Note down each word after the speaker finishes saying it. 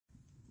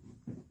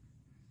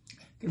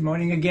Good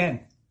morning again.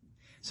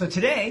 So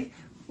today,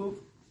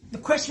 the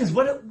question is,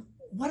 what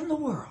in the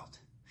world?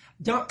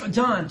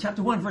 John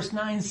chapter 1 verse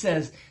 9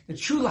 says, the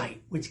true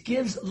light, which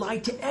gives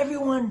light to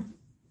everyone,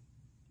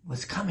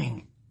 was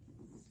coming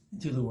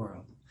into the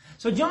world.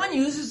 So John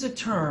uses the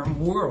term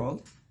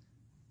world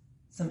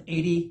some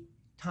 80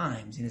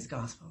 times in his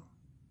gospel.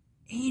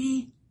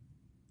 80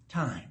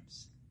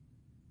 times.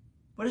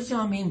 What does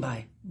John mean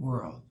by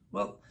world?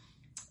 Well,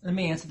 let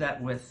me answer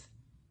that with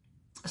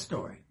a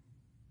story.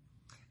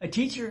 A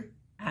teacher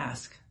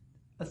asked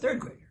a third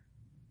grader,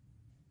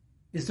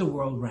 "Is the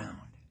world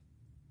round?"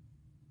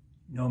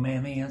 "No,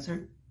 ma'am," he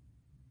answered.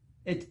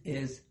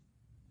 Is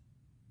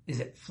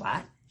it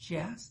flat?" she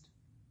asked.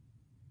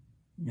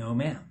 "No,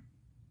 ma'am."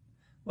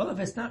 "Well, if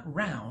it's not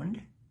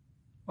round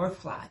or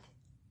flat,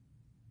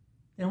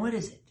 then what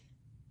is it?"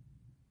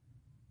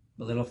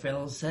 The little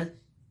fellow said,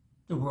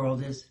 "The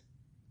world is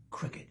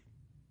crooked."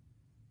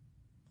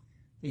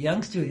 The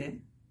young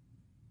student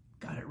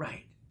got it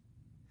right.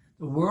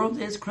 The world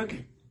is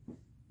crooked.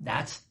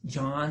 That's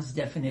John's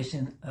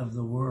definition of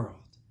the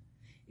world.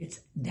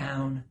 It's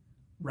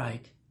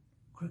downright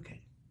crooked.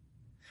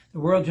 The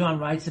world John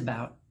writes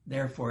about,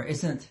 therefore,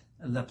 isn't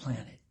the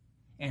planet,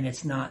 and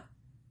it's not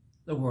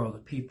the world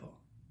of people.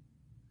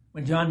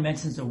 When John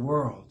mentions the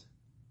world,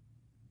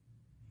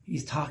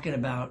 he's talking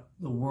about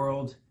the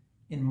world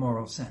in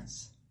moral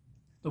sense.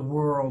 The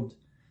world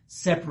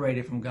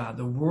separated from God.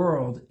 The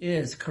world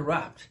is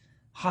corrupt,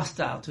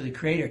 hostile to the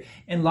Creator,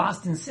 and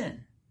lost in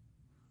sin.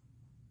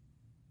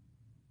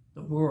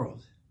 The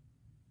world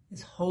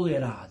is wholly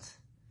at odds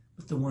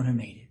with the one who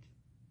made it.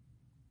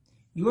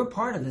 You are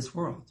part of this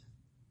world.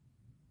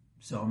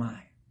 So am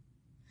I.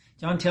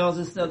 John tells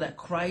us, though, that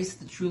Christ,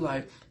 the true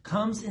light,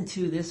 comes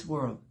into this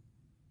world.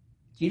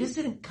 Jesus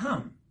didn't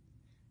come.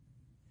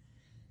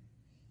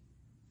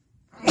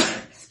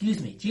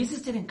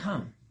 Jesus didn't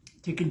come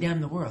to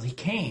condemn the world. He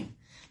came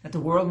that the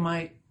world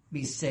might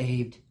be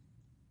saved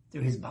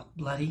through his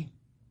bloody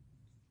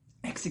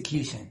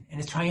execution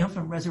and his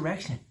triumphant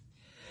resurrection.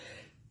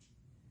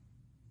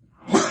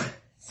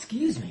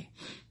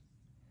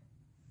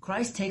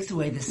 Christ takes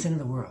away the sin of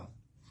the world,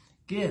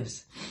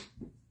 gives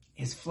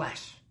his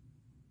flesh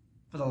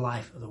for the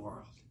life of the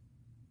world.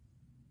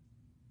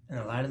 And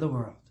the light of the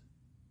world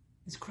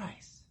is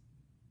Christ.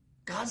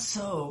 God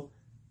so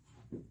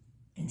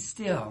and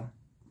still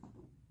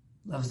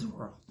loves the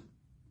world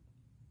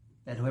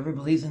that whoever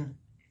believes in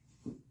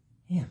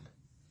him,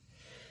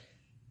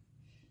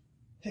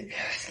 in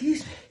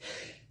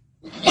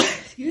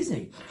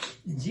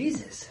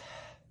Jesus,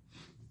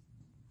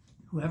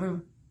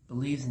 whoever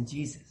believes in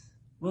Jesus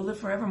will live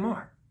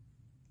forevermore.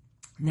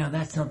 Now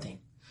that's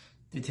something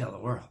to tell the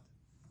world.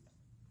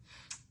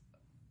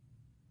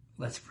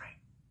 Let's pray.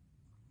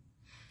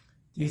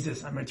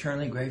 Jesus, I'm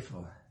eternally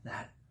grateful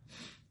that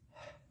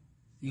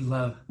you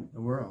love the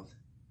world,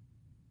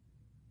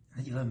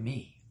 and that you love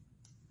me.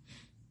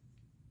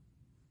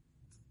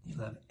 You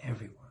love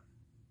everyone.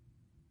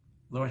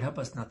 Lord, help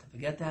us not to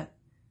forget that.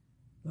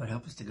 Lord,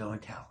 help us to go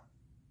and tell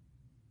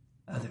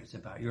others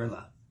about your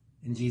love.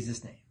 In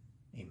Jesus' name,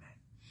 amen.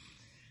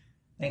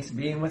 Thanks for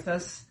being with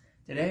us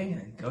today,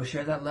 and go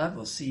share that love.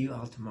 We'll see you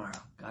all tomorrow.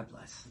 God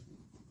bless.